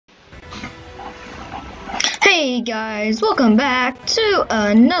Hey guys, welcome back to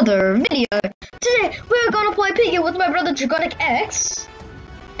another video. Today we're gonna play Piggy with my brother Dragonic X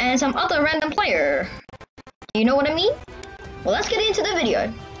and some other random player. Do you know what I mean? Well, let's get into the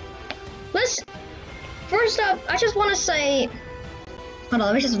video. First up, I just want to say, hold on,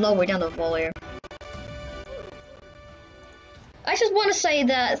 let me just lower down the volume. I just want to say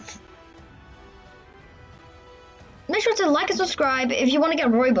that make sure to like and subscribe if you want to get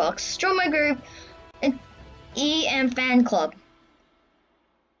Robux. Join my group and EM fan club.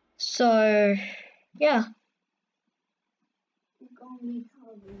 So yeah.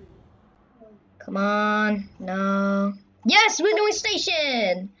 Come on, no. Yes, we're doing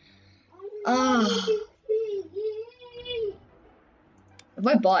station. If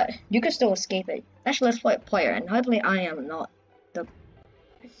I bought, you can still escape it. Actually, let's play player, and hopefully I am not the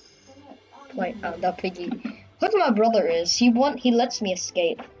the piggy. Whoever my brother is, he lets me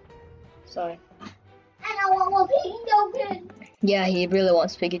escape. So. And I want more piggy token. Yeah, he really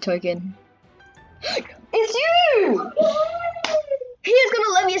wants piggy token. It's you! He is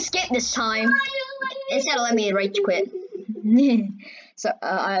gonna let me escape this time. Instead of letting me rage quit. So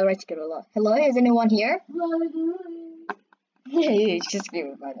I rage quit a lot. Hello, is anyone here? Yeah, he's just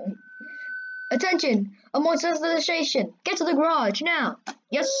screaming by the way. Attention! A monster at the station! Get to the garage now!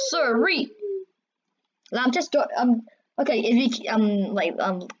 Yes, sir. I'm just okay. If you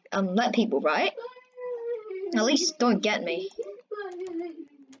let people, right? At least don't get me.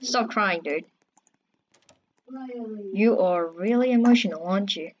 Stop crying, dude. You are really emotional,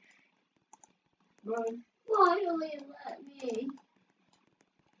 aren't you? Finally let me.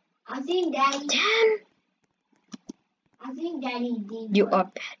 I think Daddy. Damn! I think Daddy did. You are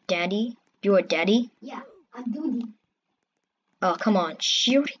daddy? You are daddy? Yeah, I'm Doody. Oh, come on.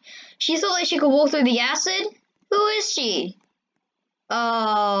 She thought that she could walk through the acid? Who is she?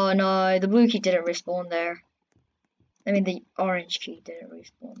 Oh, no. The blue key didn't respawn there. I mean, the orange key didn't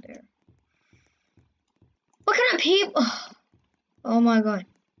respawn there. What kind of people? Oh, my God.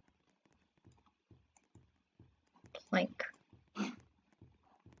 Plank.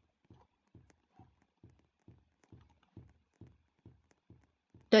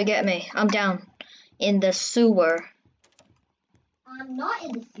 Don't get me. I'm down in the sewer. I'm not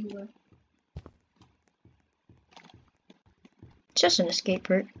in the sewer. Just an escape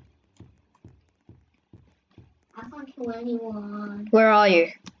route. I can't kill anyone. Where are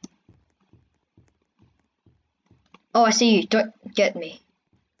you? Oh, I see you. Don't get me.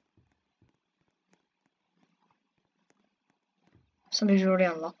 Somebody's already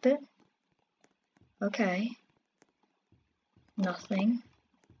unlocked it? Okay. Nothing.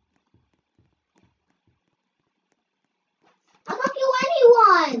 I can't kill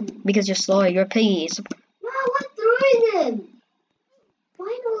anyone. Because you're slow. You're a piggy. No, I went through them.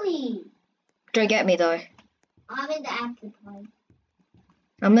 Finally. Don't get me though. I'm in the afterlife.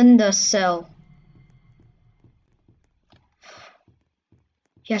 I'm in the cell.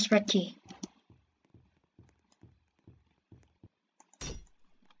 Yes, red key.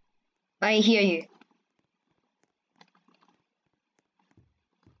 I hear you.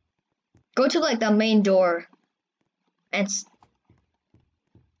 Go to like the main door and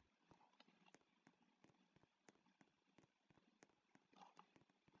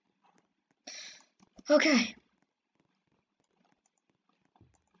okay.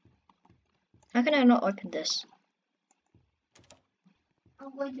 How can I not open this?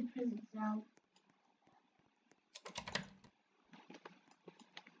 I'm going to prison cell.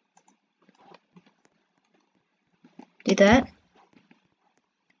 Do that?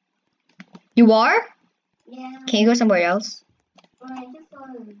 You are? Yeah. Can you go somewhere else? But I just saw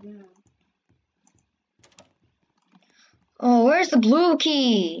it again. Oh, where's the blue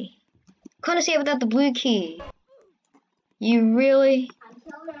key? Can't see it without the blue key. You really? I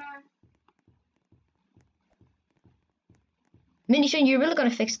killed her. Minishun, you really gotta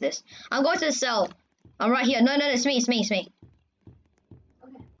fix this. I'm going to the cell. I'm right here. No, it's me. Okay.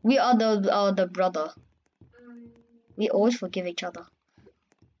 We are the brother. We always forgive each other.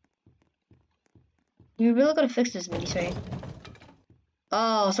 You really gotta fix this, Minishun.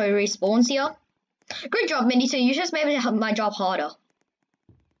 Oh, so he respawns here? Great job, Minishun. You just made my job harder.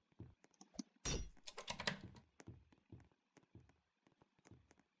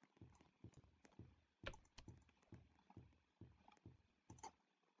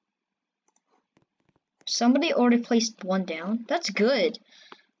 Somebody already placed one down. That's good.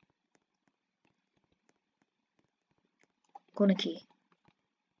 Golden key.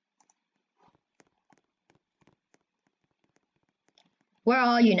 Where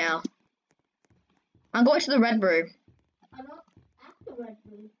are you now? I'm going to the red room. I'm not at the red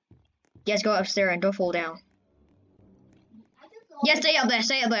room. Yes, go upstairs and don't fall down. Yeah, stay up there,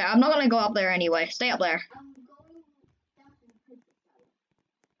 stay up there. I'm not gonna go up there anyway. Stay up there. I'm going down to the prison cell.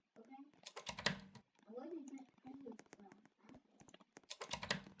 Okay? I'm going to the prison cell.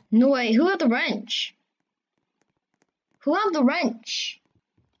 No way, who had the wrench? Who had the wrench?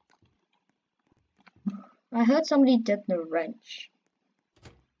 I heard somebody did the wrench.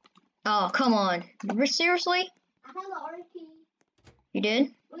 Oh, come on. Seriously? I have the order key. You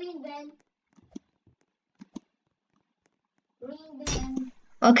did? Green bin. Green bin.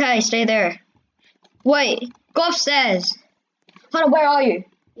 Okay, stay there. Wait, go upstairs. Hold on, where are you?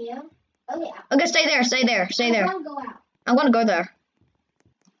 Yeah. Okay. Okay, stay there, stay there, stay there. I'm gonna go out. I'm gonna go there.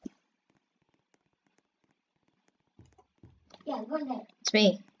 Yeah, go there. It's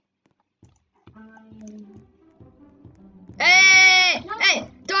me. Um, Hey! No. Hey!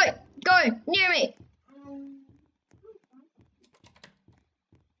 Don't go near me! um,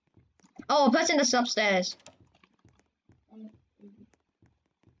 Oh, a person that's upstairs.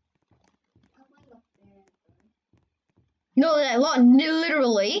 No, not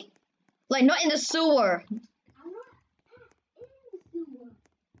literally. Like, not in the sewer. I'm not in the sewer.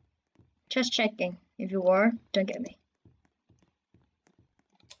 Just checking. If you were, don't get me.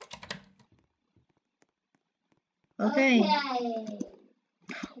 Okay.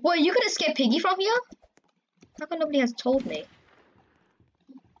 Well, you could escape Piggy from here? How come nobody has told me?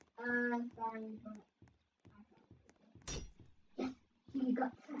 Sorry, but yes, he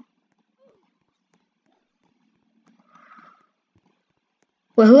got trapped.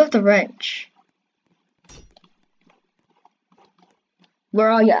 Well, who have the wrench? Where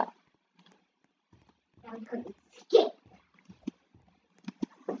are ya? Now we could escape.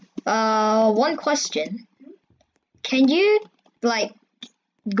 One question. Can you, like,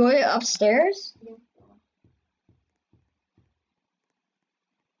 go upstairs?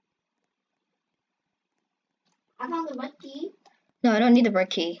 I found the red key. No, I don't need the red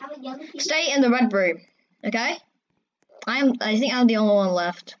key. I have a yellow key. Stay in the red room, okay? I think I'm the only one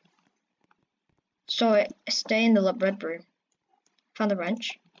left. So stay in the red room. Found the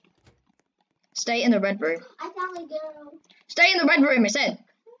wrench. Stay in the red room. I found a girl. Stay in the red room, I said.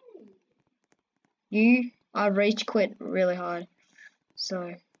 You are rage quit really hard.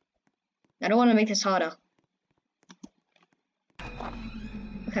 So I don't want to make this harder.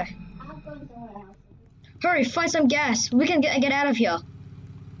 Okay. I'm going somewhere else. Hurry, find some gas. We can get out of here.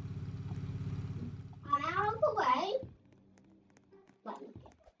 I'm out of the way. Let me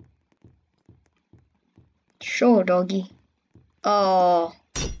get. Sure, doggy. Oh,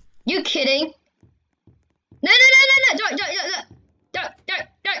 you kidding? No, don't.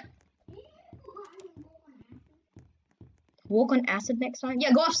 Walk on acid next time?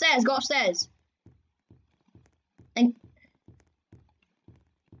 Yeah, go upstairs. And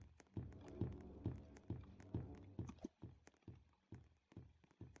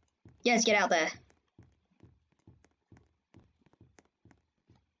yes, get out there.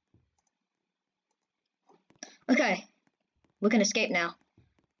 Okay, we can escape now.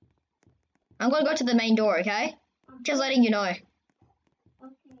 I'm gonna go to the main door, okay? Just letting you know. Okay.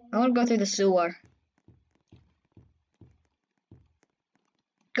 I wanna go through the sewer.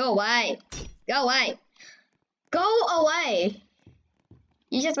 Go away. Go away. Go away.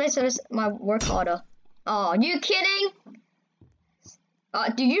 You just made my work harder. Oh, you kidding?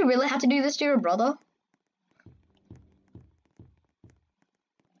 Do you really have to do this to your brother?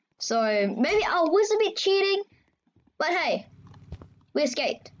 So maybe I was a bit cheating, but hey, we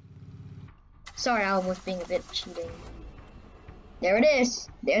escaped. Sorry, I was being a bit cheating. There it is.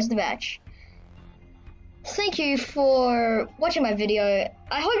 There's the badge. Thank you for watching my video.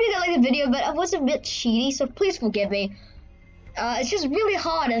 I hope you guys liked the video, but I was a bit cheaty, so please forgive me. It's just really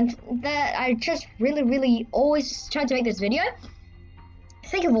hard, and that I just really always try to make this video.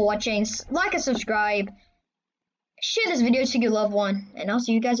 Thank you for watching. Like and subscribe. Share this video to your loved one, and I'll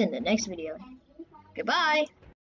see you guys in the next video. Goodbye.